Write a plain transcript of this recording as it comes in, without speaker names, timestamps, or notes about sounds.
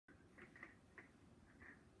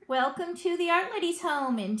Welcome to the Art Lady's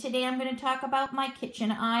home, and today I'm going to talk about my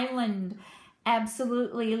kitchen island.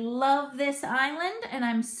 Absolutely love this island, and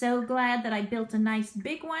I'm so glad that I built a nice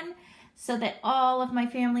big one so that all of my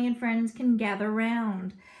family and friends can gather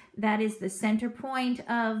around. That is the center point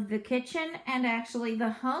of the kitchen and actually the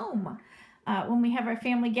home. When we have our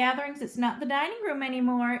family gatherings, it's not the dining room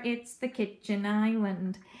anymore, it's the kitchen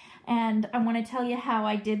island. And I want to tell you how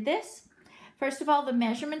I did this. First of all, the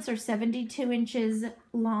measurements are 72 inches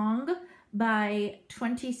long by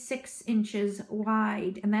 26 inches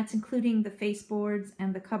wide, and that's including the baseboards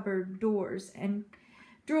and the cupboard doors and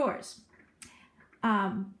drawers.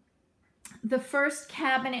 The first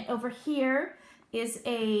cabinet over here is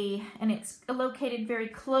and it's located very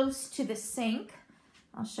close to the sink.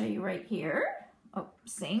 I'll show you right here. Oh,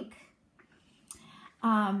 sink.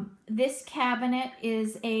 This cabinet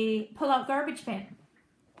is a pull-out garbage bin.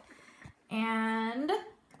 And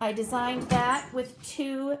I designed that with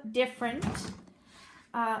two different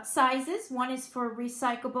sizes. One is for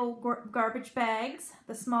recyclable garbage bags,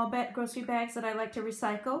 the small grocery bags that I like to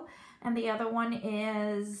recycle, and the other one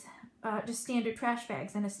is just standard trash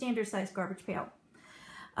bags and a standard size garbage pail.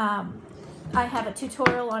 I have a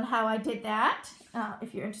tutorial on how I did that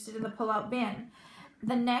if you're interested in the pull-out bin.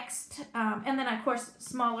 The next, and then of course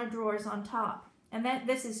smaller drawers on top. And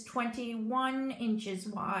this is 21 inches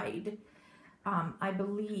wide. I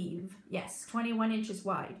believe, yes, 21 inches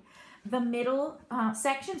wide. The middle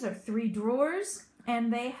sections are 3 drawers,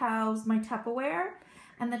 and they house my Tupperware,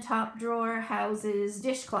 and the top drawer houses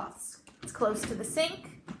dishcloths. It's close to the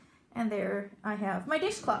sink, and there I have my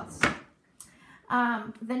dishcloths.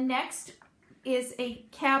 The next is a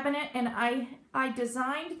cabinet, and I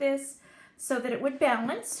designed this so that it would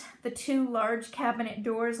balance the 2 large cabinet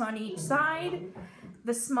doors on each side,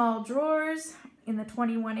 the small drawers in the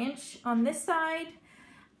 21 inch on this side,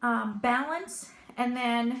 balance, and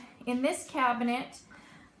then in this cabinet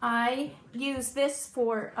I use this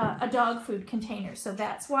for a dog food container, so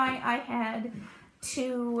that's why I had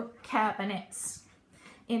 2 cabinets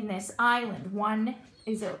in this island. One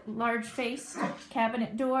is a large faced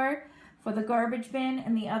cabinet door for the garbage bin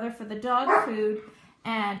and the other for the dog food,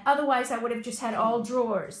 and otherwise I would have just had all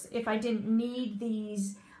drawers if I didn't need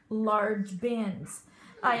these large bins.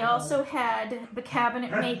 I also had the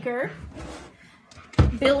cabinet maker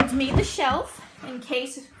build me the shelf in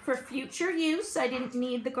case for future use I didn't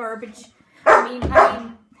need the garbage. I mean,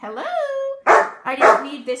 hello? I didn't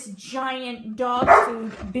need this giant dog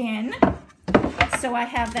food bin. So I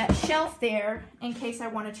have that shelf there in case I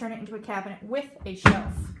want to turn it into a cabinet with a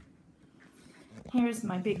shelf. Here's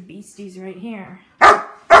my big beasties right here.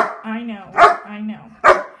 I know.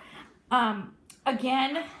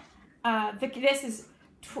 Again, this is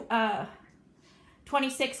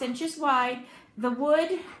 26 inches wide. The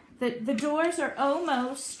wood, the doors are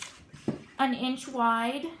almost an inch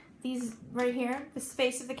wide. These right here, the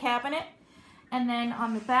space of the cabinet. And then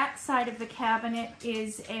on the back side of the cabinet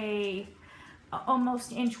is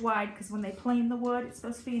almost inch wide, because when they plane the wood, it's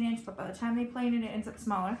supposed to be an inch, but by the time they plane it, it ends up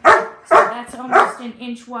smaller. So that's almost an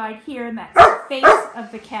inch wide here, and that's the face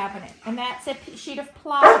of the cabinet. And that's a sheet of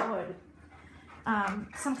plywood.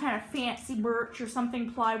 Some kind of fancy birch or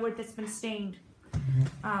something plywood that's been stained.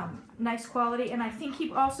 Nice quality, and I think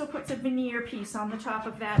he also puts a veneer piece on the top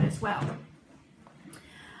of that as well.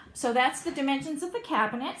 So that's the dimensions of the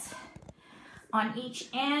cabinets. On each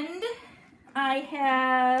end I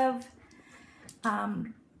have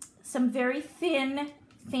some very thin,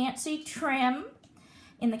 fancy trim.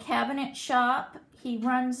 In the cabinet shop, he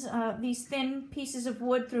runs these thin pieces of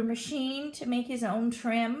wood through a machine to make his own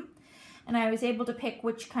trim. And I was able to pick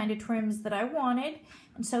which kind of trims that I wanted.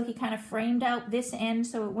 And so he kind of framed out this end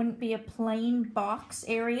so it wouldn't be a plain box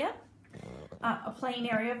area, a plain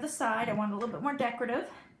area of the side. I wanted a little bit more decorative.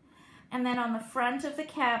 And then on the front of the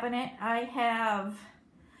cabinet, I have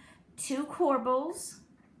 2 corbels,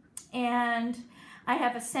 and I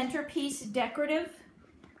have a centerpiece decorative.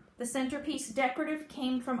 The centerpiece decorative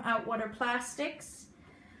came from Outwater Plastics.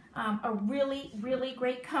 A really, really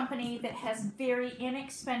great company that has very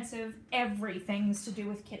inexpensive everythings to do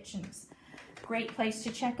with kitchens. Great place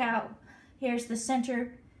to check out. Here's the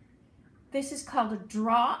center. This is called a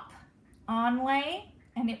drop onlay,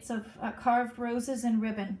 and it's of carved roses and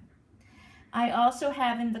ribbon. I also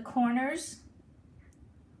have in the corners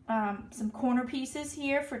some corner pieces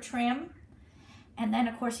here for trim. And then,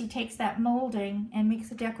 of course, he takes that molding and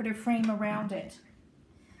makes a decorative frame around it.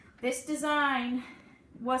 This design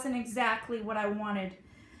wasn't exactly what I wanted.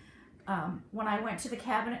 When I went to the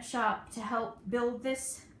cabinet shop to help build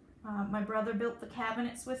this, my brother built the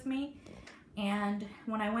cabinets with me. And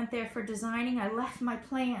when I went there for designing, I left my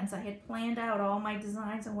plans. I had planned out all my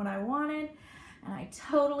designs and what I wanted, and I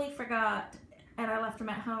totally forgot, and I left them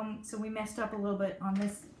at home, so we messed up a little bit on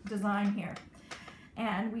this design here.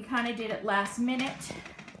 And we kind of did it last minute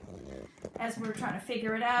as we were trying to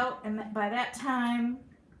figure it out, and by that time,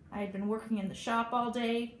 I had been working in the shop all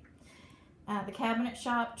day, the cabinet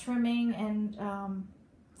shop, trimming and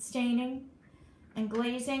staining and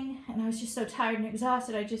glazing, and I was just so tired and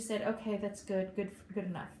exhausted. I just said, okay, that's good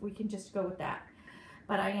enough. We can just go with that.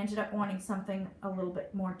 But I ended up wanting something a little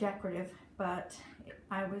bit more decorative, but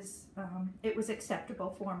it was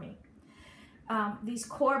acceptable for me. These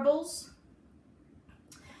corbels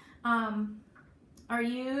are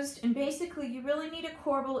used, and basically you really need a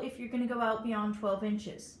corbel if you're going to go out beyond 12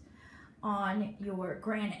 inches on your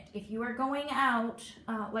granite. If you are going out,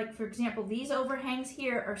 like for example, these overhangs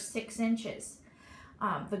here are 6 inches.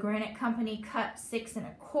 The granite company cut 6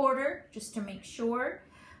 1/4 just to make sure,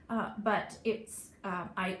 but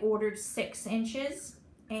I ordered 6 inches,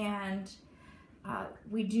 and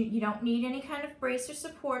you don't need any kind of brace or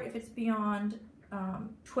support if it's beyond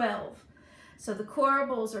 12. So the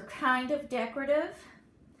corbels are kind of decorative.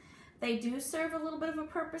 They do serve a little bit of a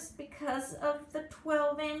purpose because of the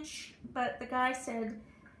 12-inch, but the guy said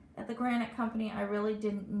at the granite company I really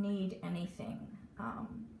didn't need anything,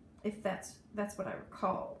 if that's what I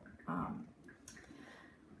recall.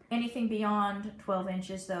 Anything beyond 12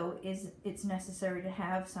 inches though, it's necessary to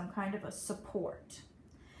have some kind of a support.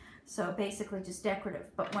 So basically just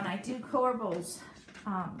decorative. But when I do corbels,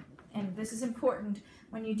 and this is important,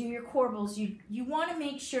 when you do your corbels, you want to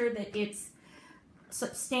make sure that it's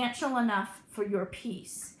substantial enough for your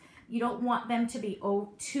piece. You don't want them to be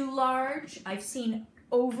too large. I've seen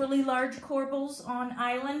overly large corbels on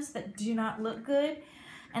islands that do not look good.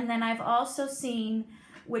 And then I've also seen,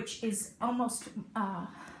 which is almost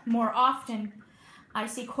more often, I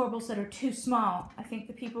see corbels that are too small. I think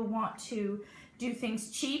the people want to do things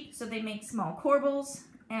cheap, so they make small corbels,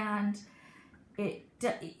 and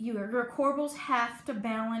your corbels have to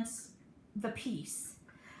balance the piece.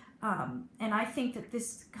 And I think that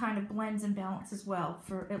this kind of blends and balances well,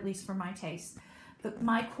 at least for my taste.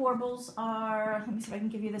 My corbels are, let me see if I can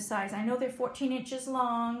give you the size. I know they're 14 inches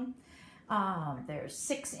long. They're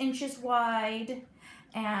 6 inches wide,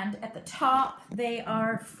 and at the top they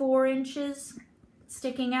are 4 inches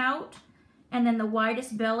sticking out, and then the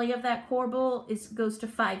widest belly of that corbel goes to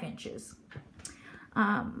 5 inches.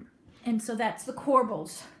 And so that's the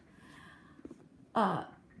corbels.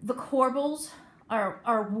 The corbels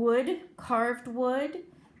are wood, carved wood.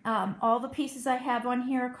 All the pieces I have on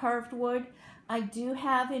here are carved wood. I do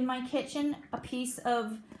have in my kitchen a piece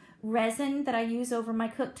of resin that I use over my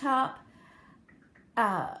cooktop.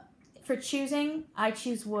 For choosing, I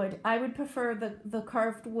choose wood. I would prefer the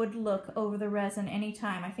carved wood look over the resin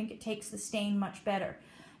anytime. I think it takes the stain much better.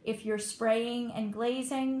 If you're spraying and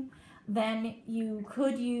glazing, then you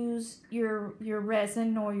could use your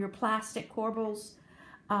resin or your plastic corbels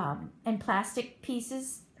and plastic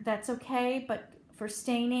pieces. That's okay, but for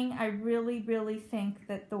staining, I really think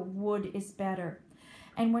that the wood is better.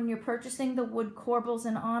 And when you're purchasing the wood corbels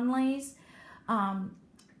and onlays,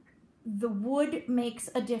 the wood makes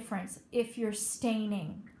a difference if you're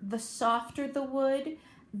staining. The softer the wood,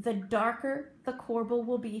 the darker the corbel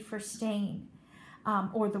will be for stain,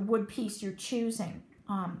 or the wood piece you're choosing.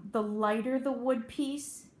 The lighter the wood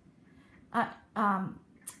piece,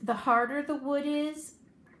 the harder the wood is,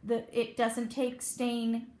 it doesn't take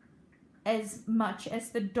stain as much as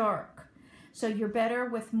the dark. So you're better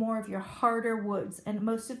with more of your harder woods, and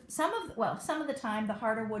some of the time the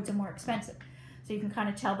harder woods are more expensive. So you can kind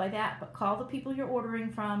of tell by that, but call the people you're ordering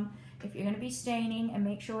from if you're going to be staining, and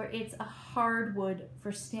make sure it's a hardwood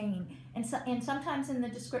for stain. And sometimes in the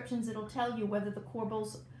descriptions it'll tell you whether the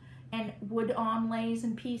corbels and wood onlays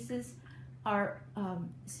and pieces are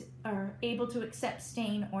able to accept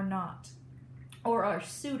stain or not, or are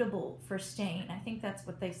suitable for stain. I think that's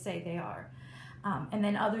what they say they are. And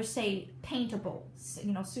then others say paintable,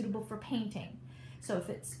 suitable for painting. So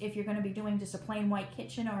if you're going to be doing just a plain white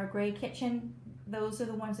kitchen or a gray kitchen, those are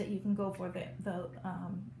the ones that you can go for,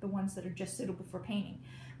 the ones that are just suitable for painting.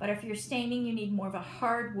 But if you're staining, you need more of a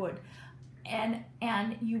hardwood, and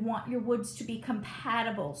you want your woods to be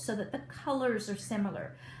compatible so that the colors are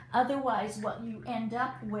similar. Otherwise, what you end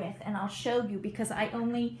up with, and I'll show you because I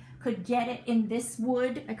only could get it in this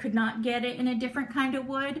wood, I could not get it in a different kind of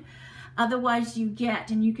wood. Otherwise you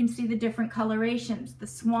get, and you can see the different colorations. The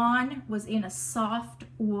swan was in a soft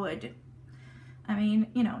wood. I mean,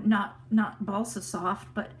 not balsa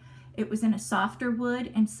soft, but it was in a softer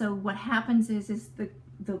wood. And so what happens is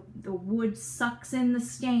the wood sucks in the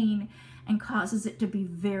stain, and causes it to be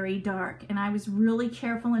very dark. And I was really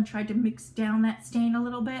careful and tried to mix down that stain a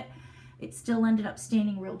little bit. It still ended up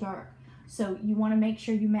staining real dark. So you want to make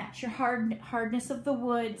sure you match your hardness of the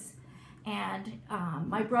woods. And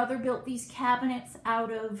my brother built these cabinets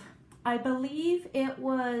out of, I believe it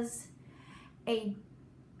was a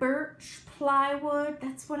birch plywood.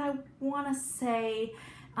 That's what I want to say.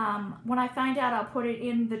 When I find out, I'll put it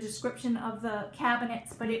in the description of the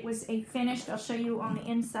cabinets, but it was a finished, I'll show you on the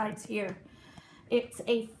insides here. It's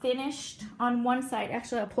a finished on one side.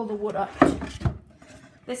 Actually, I'll pull the wood up.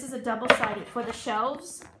 This is a double-sided for the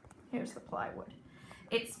shelves. Here's the plywood.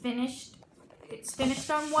 It's finished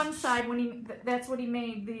on one side when that's what he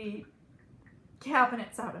made the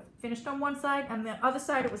cabinets out of. Finished on one side, and the other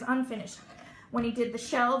side it was unfinished. When he did the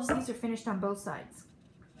shelves, these are finished on both sides.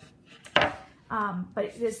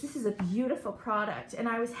 But this is a beautiful product, and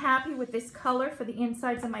I was happy with this color for the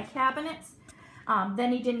insides of my cabinets.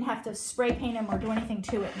 Then he didn't have to spray paint them or do anything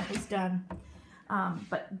to it, and it was done.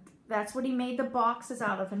 But that's what he made the boxes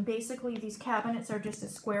out of, and basically these cabinets are just a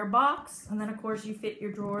square box, and then of course you fit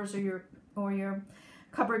your drawers or your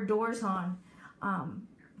cupboard doors on.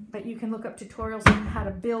 But you can look up tutorials on how to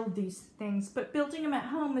build these things, but building them at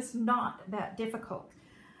home is not that difficult.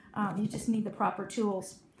 You just need the proper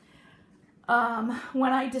tools.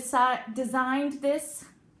 When I designed this,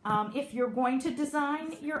 if you're going to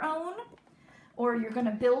design your own or you're going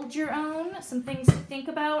to build your own, some things to think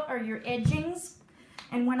about are your edgings.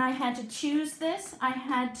 And when I had to choose this, I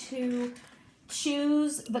had to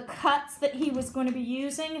choose the cuts that he was going to be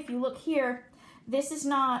using. If you look here, this is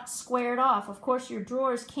not squared off. Of course, your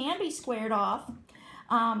drawers can be squared off.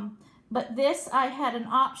 But this, I had an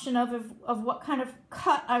option of what kind of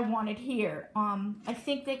cut I wanted here. I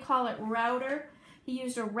think they call it router. He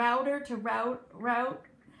used a router to route.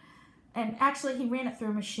 And actually, he ran it through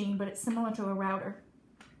a machine, but it's similar to a router.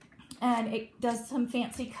 And it does some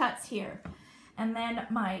fancy cuts here. And then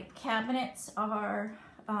my cabinets are,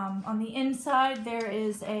 on the inside, there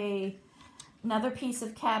is another piece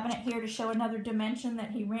of cabinet here to show another dimension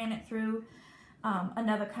that he ran it through.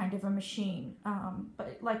 Another kind of a machine.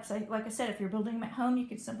 But like I said, if you're building them at home, you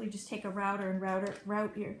can simply just take a router and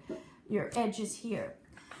route your edges here.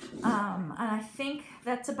 And I think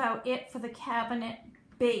that's about it for the cabinet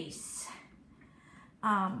base.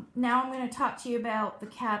 Now I'm going to talk to you about the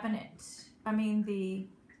cabinet,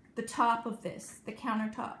 the top of this, the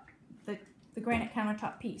countertop, the granite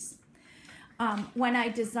countertop piece. When I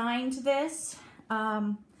designed this,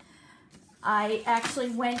 I actually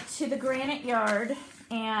went to the granite yard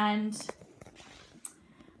and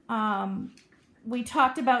we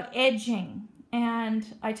talked about edging, and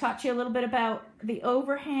I talked to you a little bit about the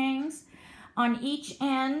overhangs. On each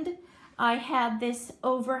end, I had this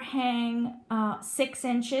overhang 6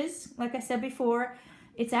 inches. Like I said before,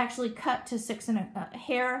 it's actually cut to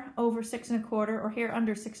hair over 6 1/4 or hair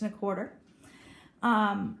under 6 1/4.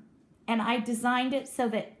 And I designed it so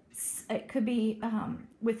that it could be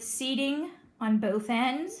with seating on both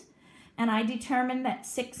ends, and I determined that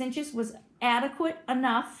 6 inches was adequate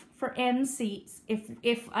enough for end seats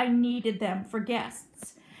if I needed them for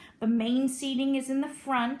guests. The main seating is in the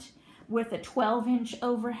front with a 12-inch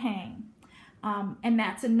overhang, and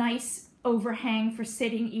that's a nice overhang for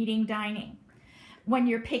sitting, eating, dining. When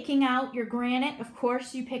you're picking out your granite, of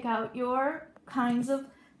course, you pick out your kinds of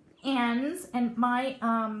ends, and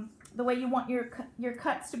the way you want your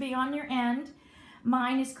cuts to be on your end.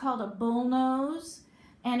 Mine is called a bullnose,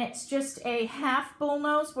 and it's just a half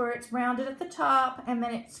bullnose where it's rounded at the top and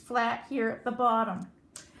then it's flat here at the bottom.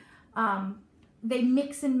 They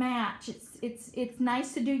mix and match. It's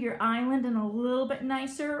nice to do your island and a little bit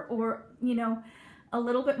nicer, or a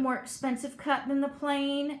little bit more expensive cut than the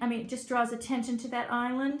plain. It just draws attention to that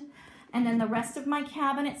island. And then the rest of my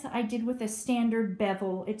cabinets I did with a standard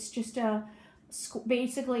bevel. It's just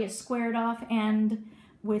basically a squared off end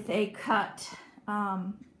with a cut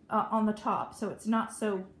on the top, so it's not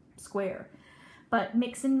so square. But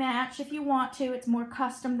mix and match if you want to. It's more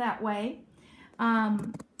custom that way.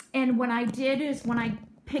 And what I did is when I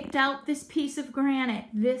picked out this piece of granite,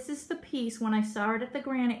 this is the piece when I saw it at the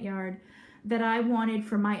granite yard that I wanted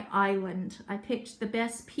for my island. I picked the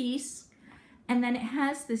best piece, and then it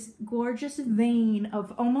has this gorgeous vein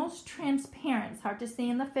of almost transparent, it's hard to see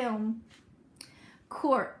in the film,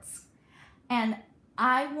 quartz. And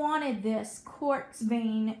I wanted this quartz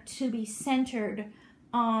vein to be centered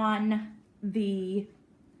on the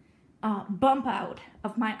bump out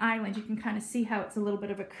of my island. You can kind of see how it's a little bit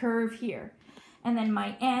of a curve here. And then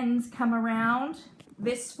my ends come around.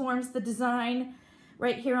 This forms the design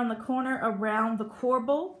right here on the corner around the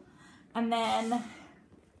corbel. And then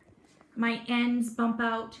my ends bump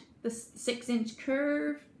out the 6-inch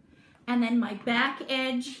curve. And then my back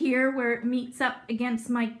edge here where it meets up against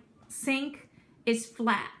my sink is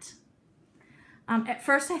flat. At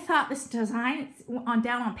first I thought this design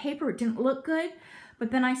down on paper, it didn't look good,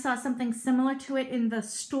 but then I saw something similar to it in the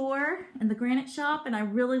store, in the granite shop, and I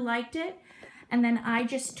really liked it. And then I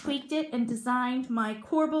just tweaked it and designed my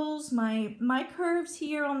corbels, my curves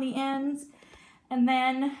here on the ends. And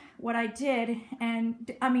then what I did,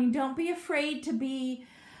 and I mean, don't be afraid to be,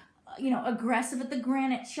 you know, aggressive at the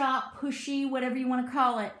granite shop, pushy, whatever you want to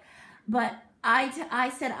call it. But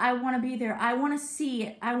I said, I want to be there. I want to see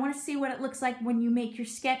it. I want to see what it looks like when you make your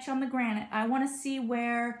sketch on the granite. I want to see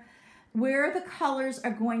where the colors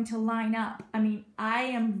are going to line up. I mean, I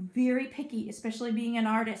am very picky, especially being an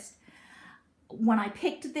artist. When I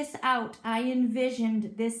picked this out, I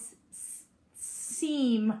envisioned this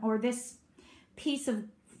seam or this piece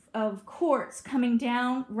of quartz coming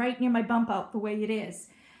down right near my bump out the way it is.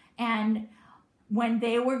 And when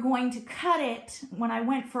they were going to cut it, when I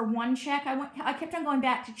went for one check, I kept on going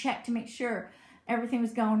back to check to make sure everything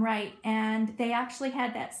was going right. And they actually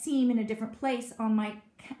had that seam in a different place on my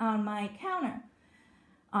counter,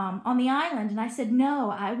 on the island. And I said,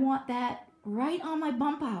 no, I want that right on my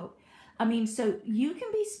bump out. I mean, so you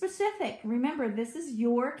can be specific. Remember, this is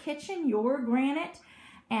your kitchen, your granite.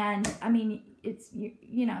 And I mean, it's,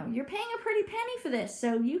 you know, you're paying a pretty penny for this.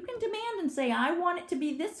 So you can demand and say, I want it to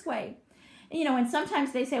be this way. You know, and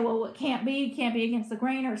sometimes they say, well, it can't be against the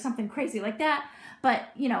grain or something crazy like that. But,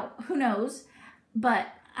 you know, who knows? But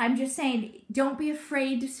I'm just saying, don't be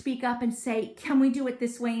afraid to speak up and say, can we do it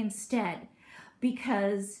this way instead?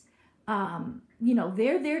 Because, you know,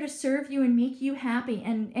 they're there to serve you and make you happy.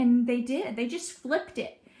 And they did. They just flipped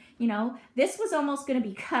it. You know, this was almost going to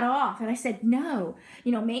be cut off. And I said, no,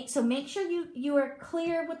 you know, make sure you are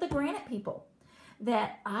clear with the granite people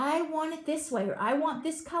that I want it this way, or I want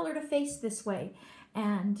this color to face this way.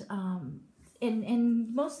 And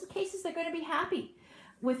in most of the cases, they're going to be happy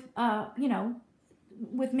with, you know,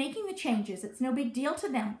 with making the changes. It's no big deal to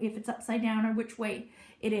them if it's upside down or which way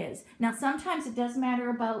it is. Now, sometimes it does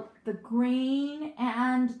matter about the grain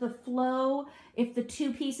and the flow if the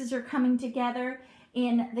two pieces are coming together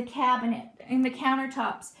in the cabinet, in the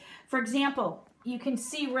countertops. For example, you can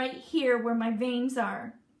see right here where my veins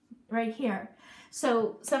are, right here.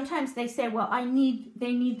 So sometimes they say, well,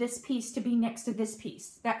 they need this piece to be next to this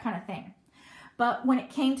piece, that kind of thing. But when it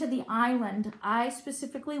came to the island, I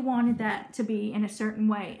specifically wanted that to be in a certain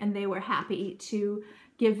way, and they were happy to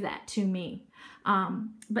give that to me.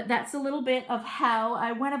 But that's a little bit of how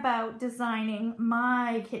I went about designing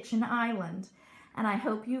my kitchen island. And I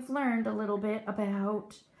hope you've learned a little bit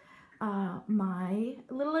about my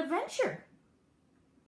little adventure.